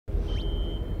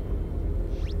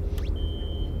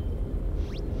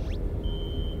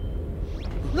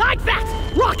Like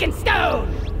that! Rock and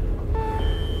stone!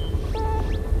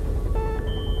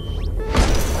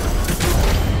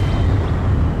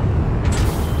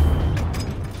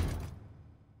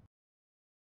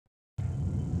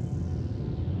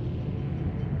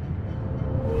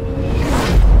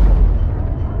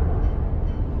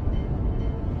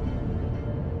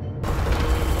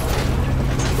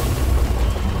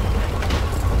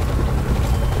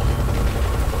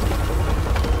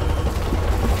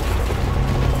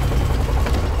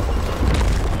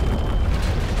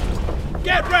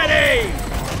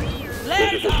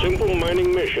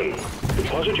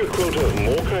 Deposit your quota of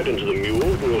morkite into the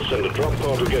mule, we'll send a drop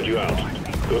car to get you out.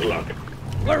 Good luck.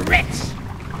 We're rich!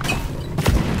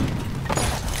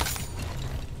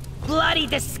 Bloody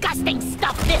disgusting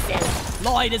stuff this is!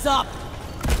 Lloyd is up!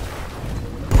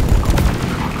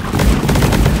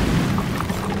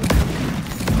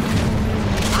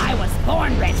 I was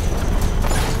born rich!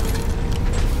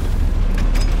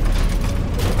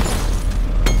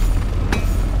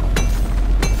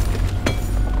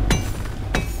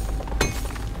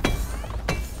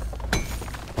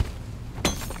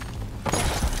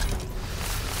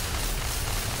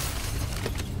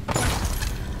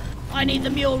 I need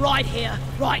the mule right here,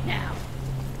 right now.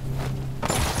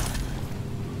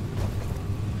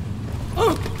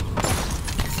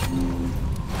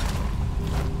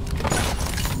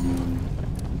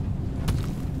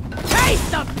 Taste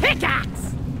the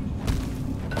pickaxe!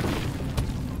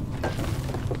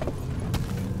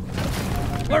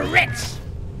 We're rich!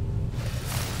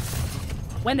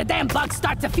 When the damn bugs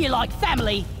start to feel like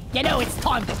family, you know it's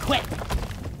time to quit.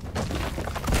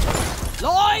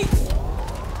 Lloyd!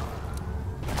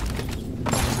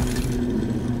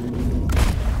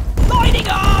 Lighting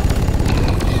up!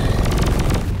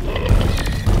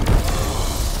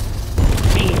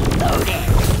 Reloading!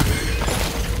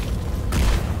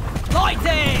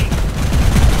 Lighting!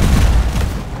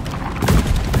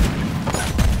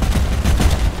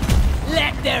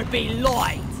 Let there be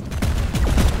light!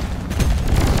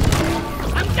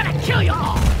 I'm gonna kill you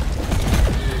all!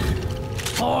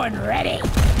 Born ready!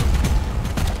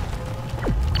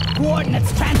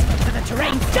 Coordinates transferred to the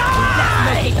terrain.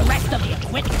 Die! Let's locate the rest of the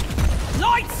equipment.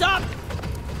 Lights up!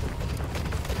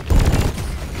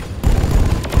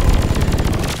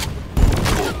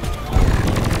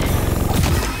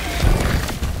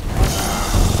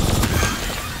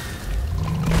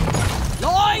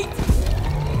 Light!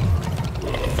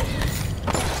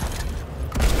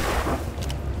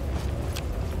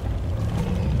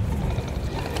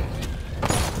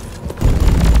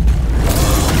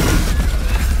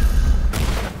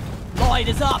 Light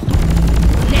is up!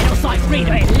 Nanosite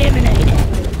reader eliminated!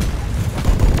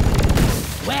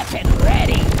 Weapon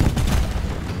ready!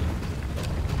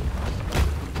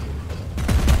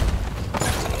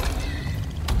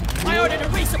 I ordered a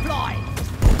resupply!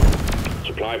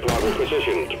 Supply pod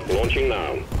requisitioned. Launching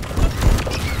now.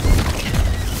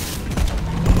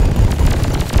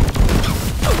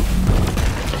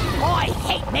 I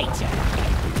hate nature!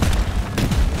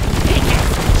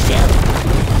 Pickaxe, chill!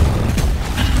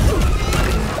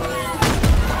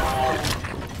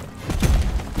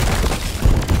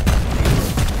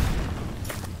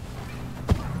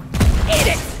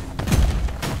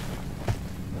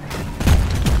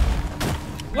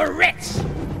 We're rich!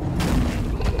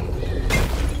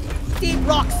 Deep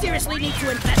Rock seriously need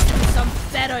to invest in some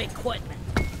better equipment.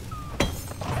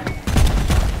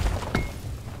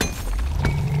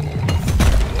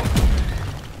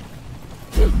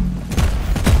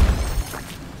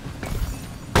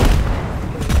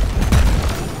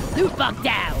 Loot bug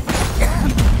down!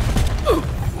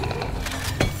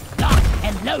 Locked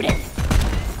and loaded!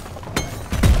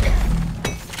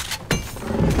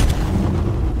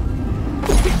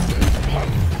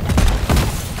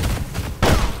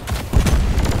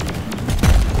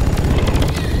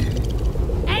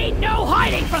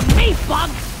 From me, bug!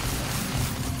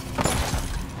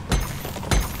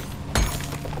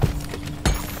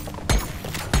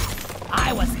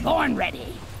 I was born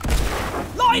ready.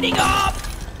 Lighting up!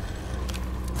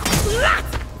 Splat!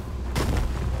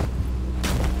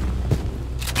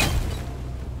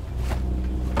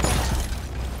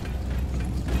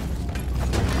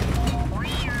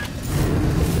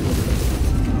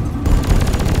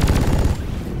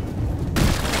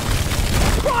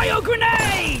 Cryo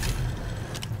grenade!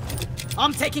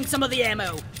 I'm taking some of the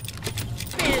ammo.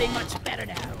 Feeling much better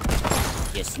now.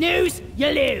 You snooze, you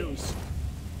lose.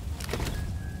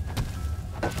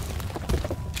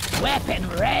 Weapon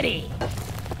ready.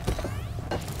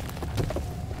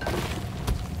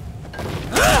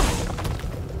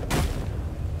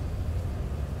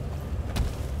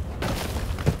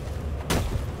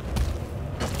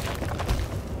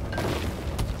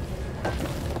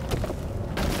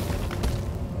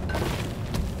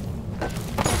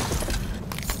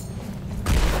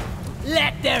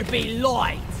 Let there be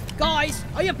light! Guys,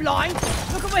 are you blind?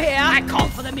 Look over here! I call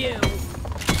for the mule!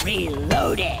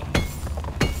 Reload it!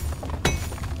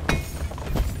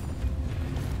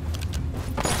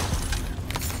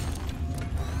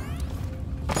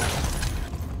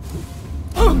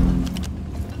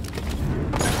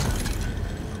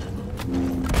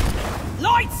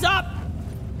 Lights up!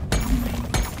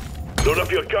 Load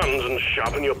up your guns and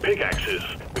sharpen your pickaxes.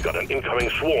 We got an incoming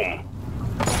swarm.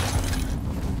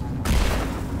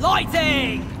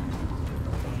 Lighting!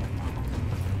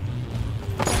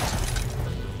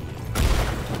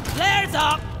 Flares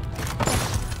up!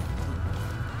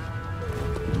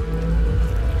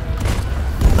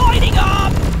 Lighting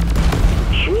up!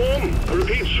 Swarm! I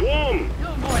repeat, swarm!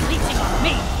 No more leeching on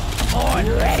me! Born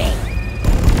ready!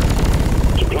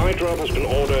 Supply drop has been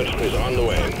ordered and is on the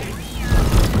way.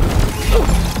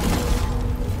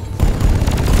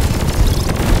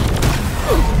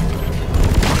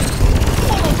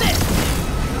 Follow this!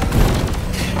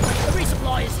 The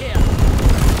resupply is here.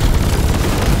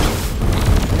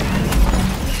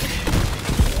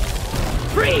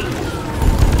 Free!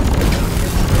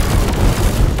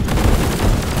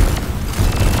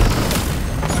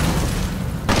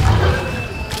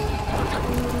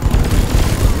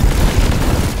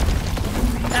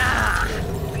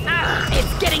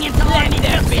 It's getting into line in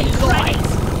there, big right!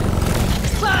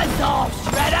 Buzz off,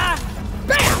 Shredder!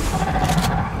 Bam!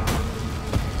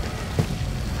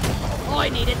 I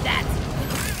needed that.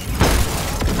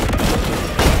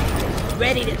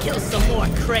 Ready to kill some more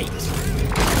crates.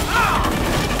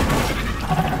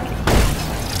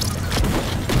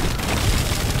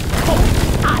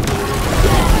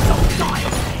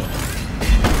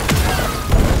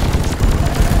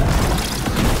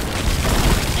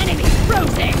 Enemy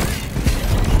frozen!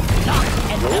 Lock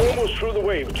and We're load. almost through the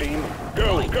wave, team.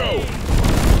 Go, go!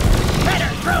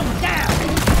 Shredder thrown down!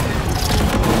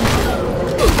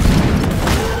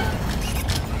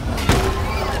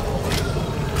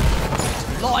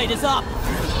 Light is up!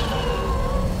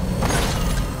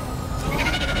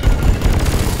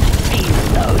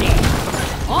 Reloading!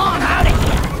 On out of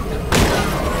here!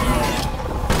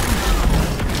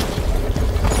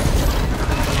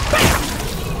 Bam!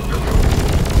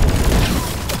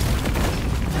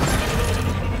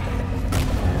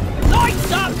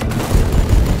 Lights up!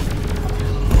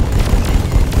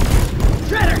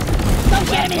 Shredder! Don't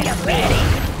get me ready!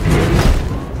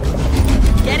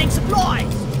 Getting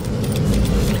supplies!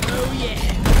 Oh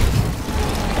yeah!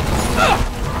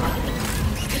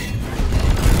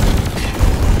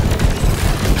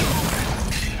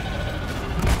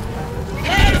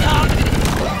 Heads up!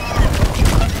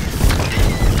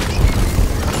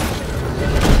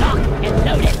 Lock and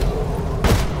load it!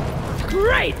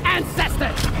 Great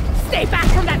ancestors! Stay back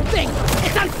from that thing!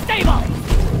 It's unstable!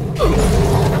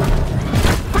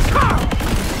 Carl!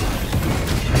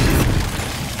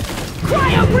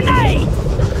 Cryo grenade!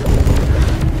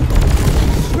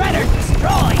 Shredder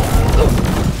destroyed!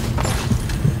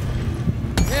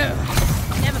 Ew,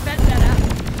 never felt better.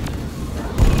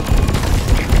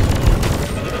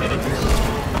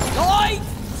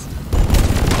 Lights!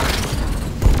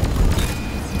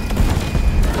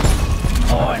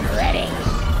 Born ready!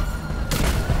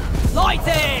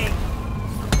 Lighting!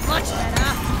 Much better.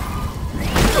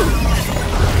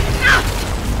 Ah!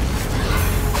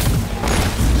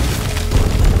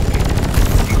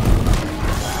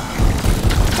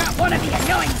 Got one of the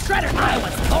annoying shredder. I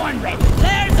was born ready.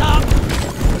 Flares up!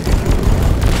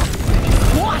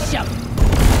 Wash him!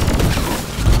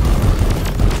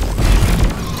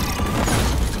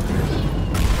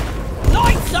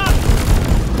 Lights up!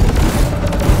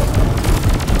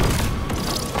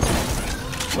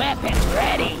 Weapon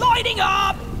ready! Lighting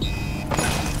up!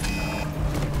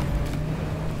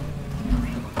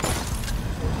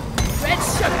 Red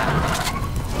sugar!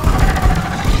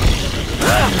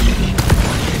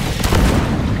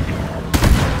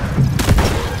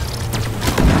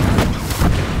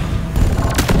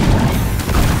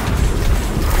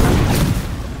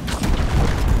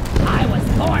 I was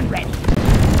born ready!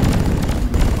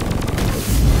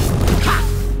 Ha!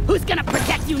 Who's gonna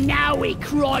protect you now, we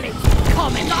crawling?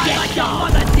 Come and die like your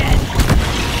mother dead!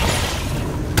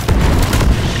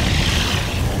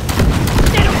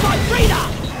 State of my freedom!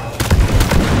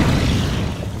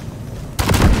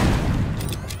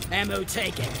 Ammo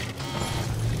taken.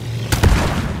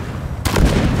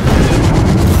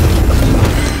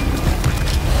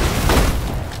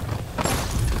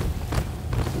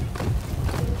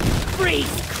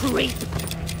 Freeze, creep!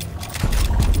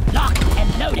 Lock and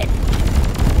load it!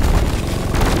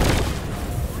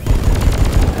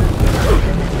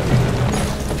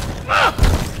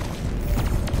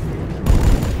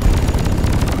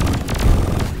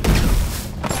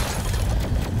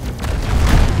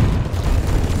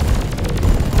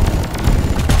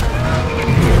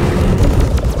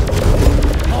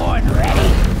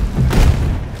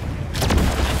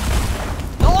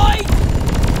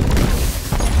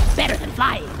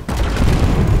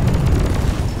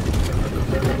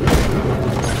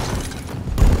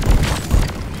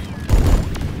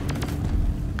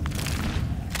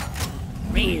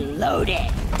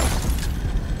 Reloaded.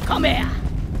 Come here.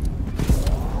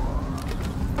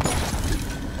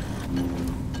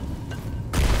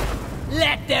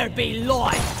 Let there be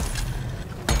light.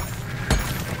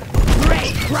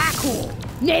 Great crackle.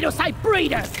 Nadocyte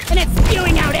breeder, and it's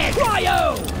spewing out air.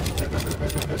 Cryo.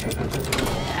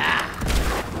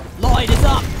 Light is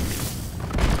up.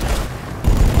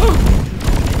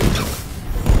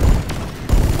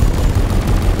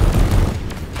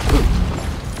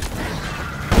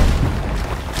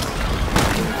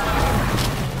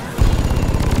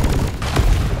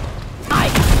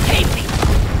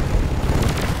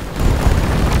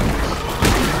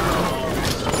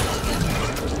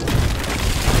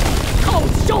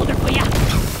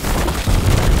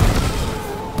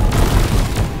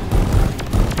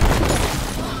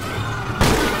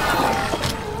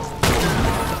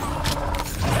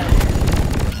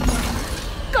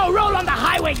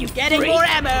 Getting more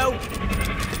ammo!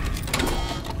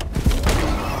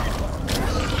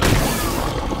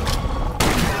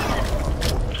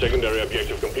 Secondary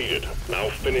objective completed. Now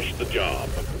finish the job.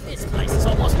 This place is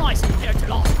almost nice compared to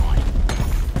last time.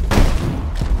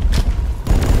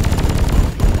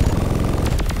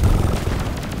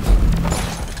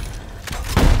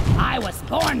 I was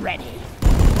born ready.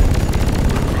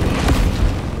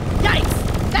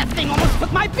 Yikes! That thing almost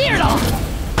took my beard off!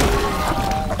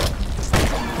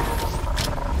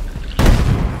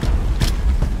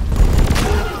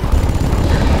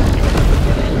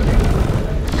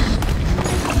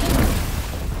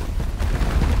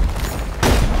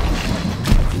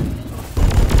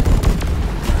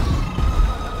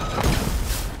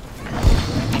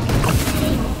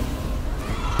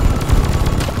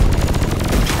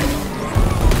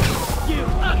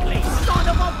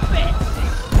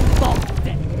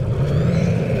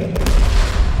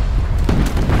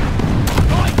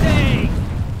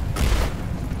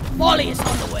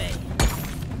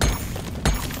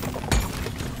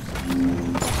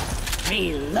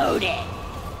 Reloaded.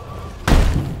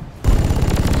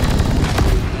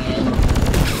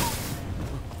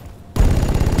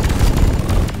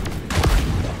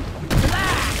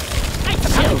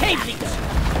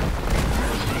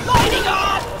 Lighting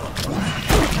up!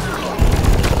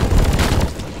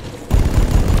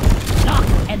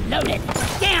 Locked and loaded.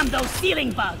 Damn those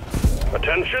ceiling bugs.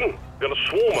 Attention! Got a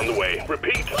swarm on the way.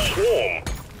 Repeat, swarm.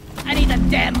 I need a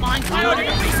damn mine cloud and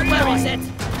a reason where is it?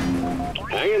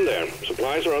 Hang in there.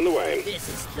 Supplies are on the way. This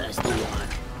is thirsty one.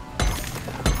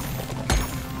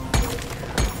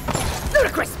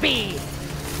 Ludicrous speed!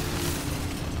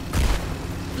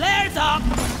 Flares up!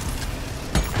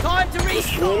 Time to The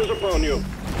swarm respawn! is upon you.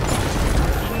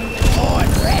 Board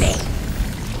ready!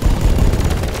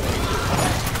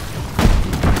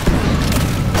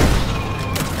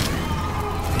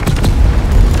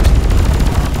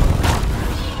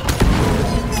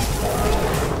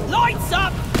 Lights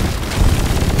up!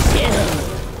 Chill!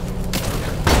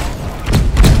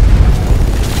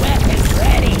 Weapons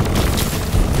ready!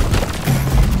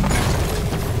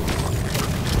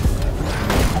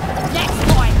 Next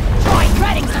point, try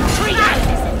threading some tree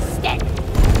houses instead!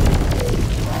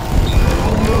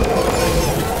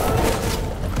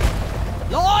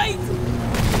 Light!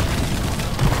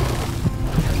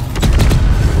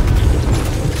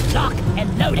 Locked and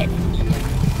loaded!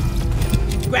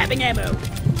 Grabbing ammo!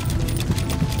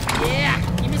 Yeah,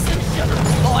 give me some sugar.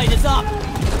 Light is up.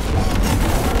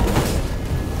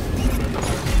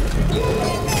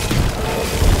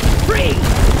 Free.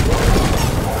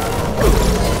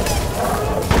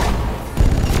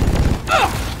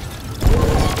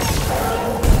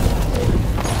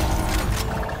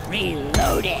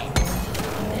 Reloaded.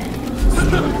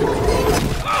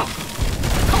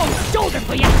 Cold shoulder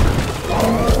for ya.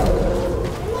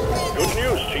 Good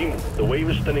news, team. The wave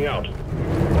is thinning out.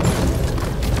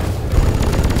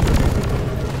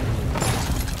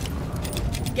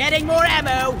 Getting more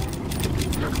ammo!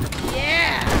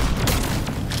 Yeah!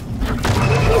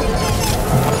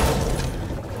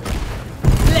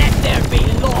 Let there be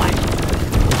light!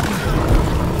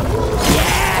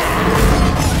 Yeah!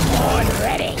 Board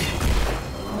ready!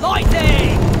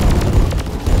 Lighting!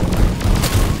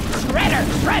 Shredder,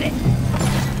 shred it!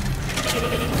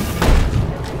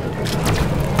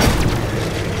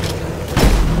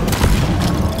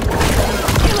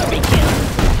 Killer be killed!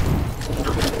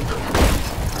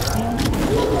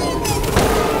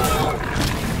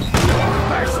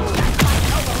 First,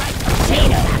 override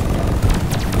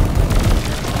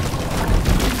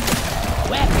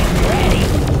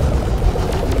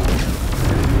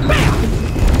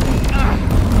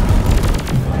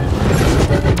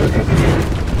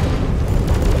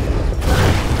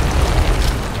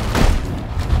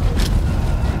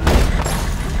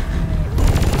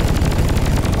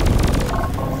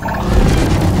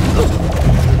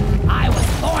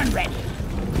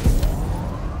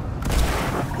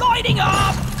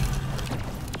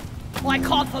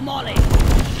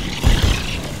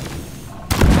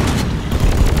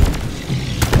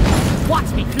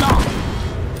Watch me fly!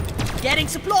 Getting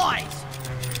supplies!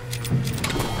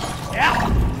 Yeah.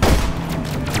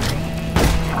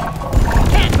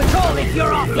 Can't patrol if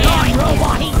you're off the line,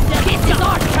 robot! This is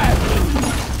our turn!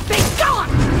 Be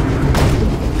gone!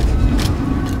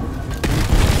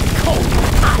 Cold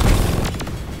ice!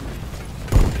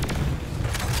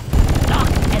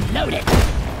 Lock and load it!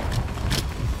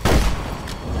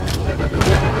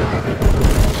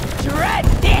 Dread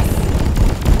this!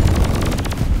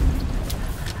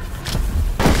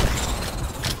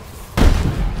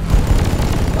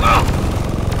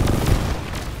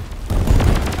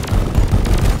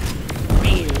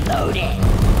 Reloading!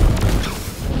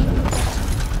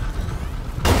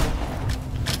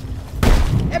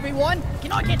 Everyone,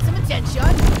 can I get some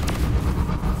attention?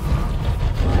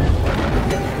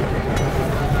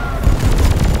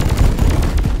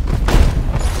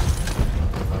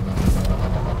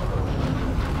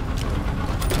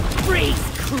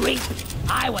 Creep!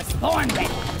 I was born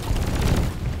ready!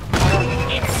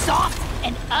 It's soft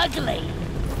and ugly!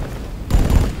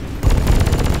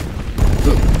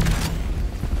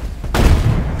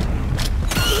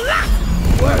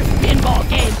 Worst pinball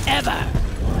game ever!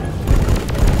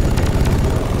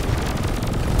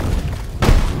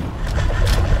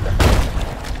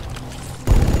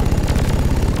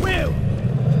 Woo!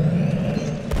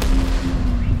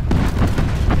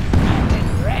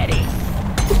 Ready!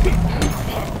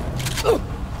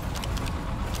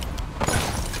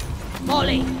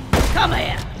 Molly, come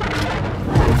here!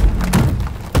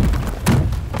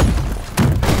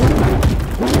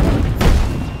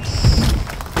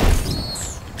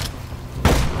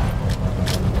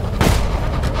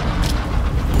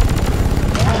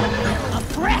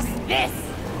 Press this!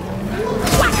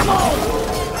 Whack-a-mole!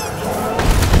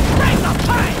 Bring the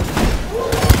pain!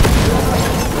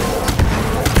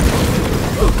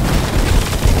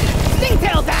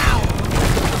 Stingtail down!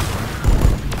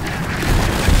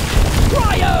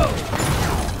 Cryo!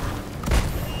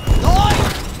 Lloyd!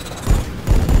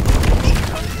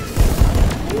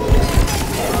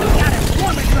 We got a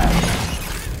swarming throw!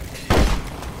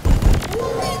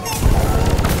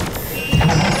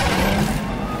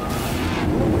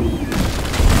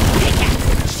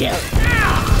 Pickaxe, chill!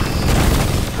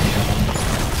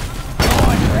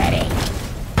 Born ready!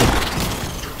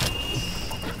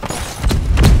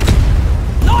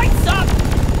 Lights up!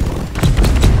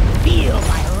 Feel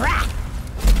my wrath!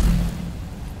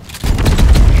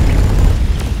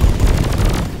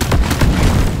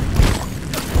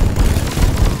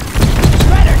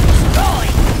 Shredder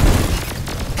destroyed!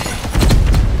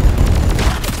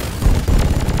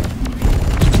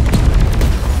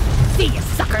 See ya,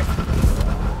 sucker!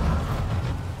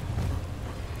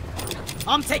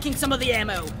 I'm taking some of the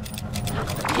ammo.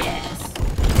 Yes.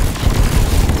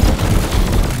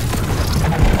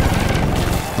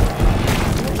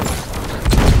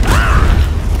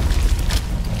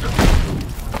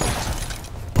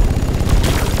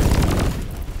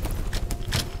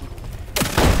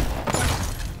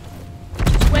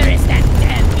 Where is that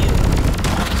damn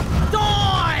mule?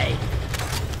 Die!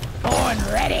 Born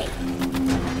ready.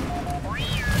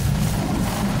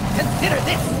 Consider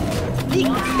this.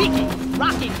 Legally speaking,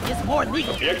 rocking is more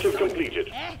legal. Objective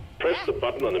completed. Press the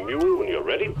button on the mule when you're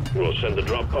ready. We'll send the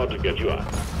drop pod to get you out.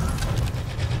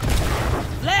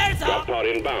 Flares Drop up! pod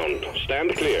inbound.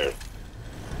 Stand clear.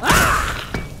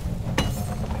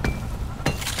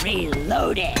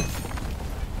 Reloaded.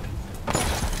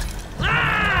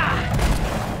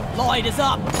 Lloyd is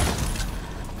up.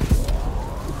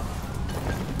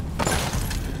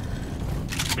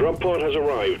 Drop pod has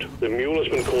arrived. The mule has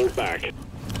been called back.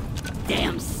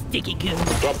 Damn sticky goo.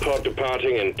 Drop pod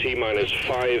departing in T-minus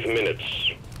 5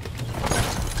 minutes.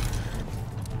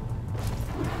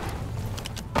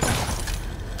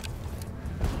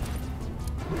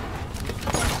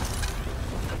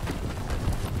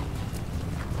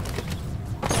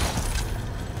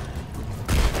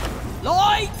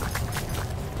 Lloyd!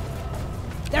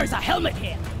 There's a helmet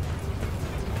here.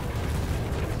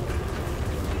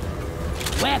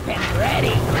 Weapon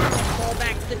ready. Fall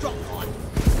back to the drop pod.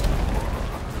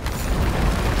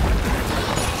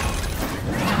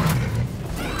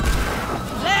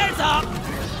 Flares up.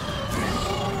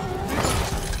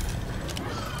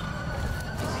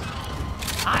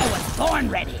 I was born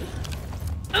ready.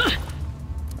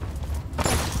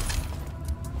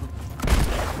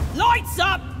 Lights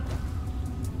up.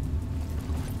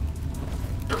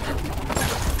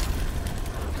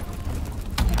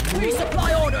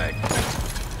 Resupply ordered.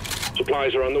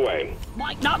 Supplies are on the way.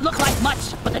 Might not look like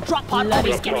much, but the drop pod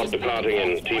always Drop gets pod us. departing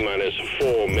in T-minus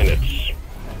 4 minutes.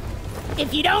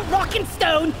 If you don't rock and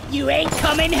stone, you ain't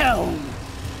coming home.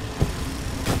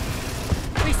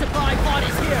 supply pod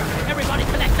is here. Everybody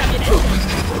collect ammunition.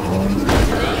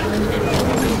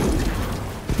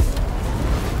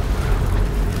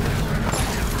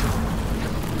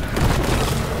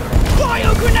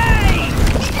 Cryo grenade!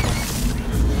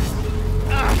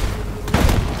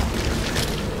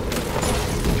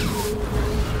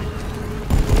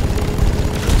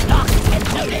 Locked and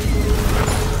loaded.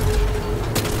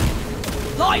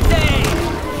 Lightning!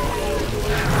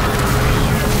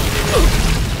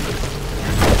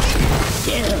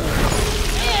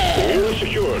 Mule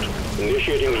secured.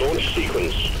 Initiating launch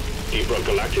sequence. DRG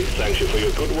Galactic thanks you for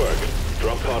your good work.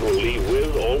 Drop pod will leave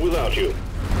with or without you.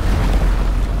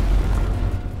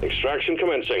 Extraction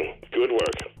commencing. Good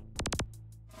work.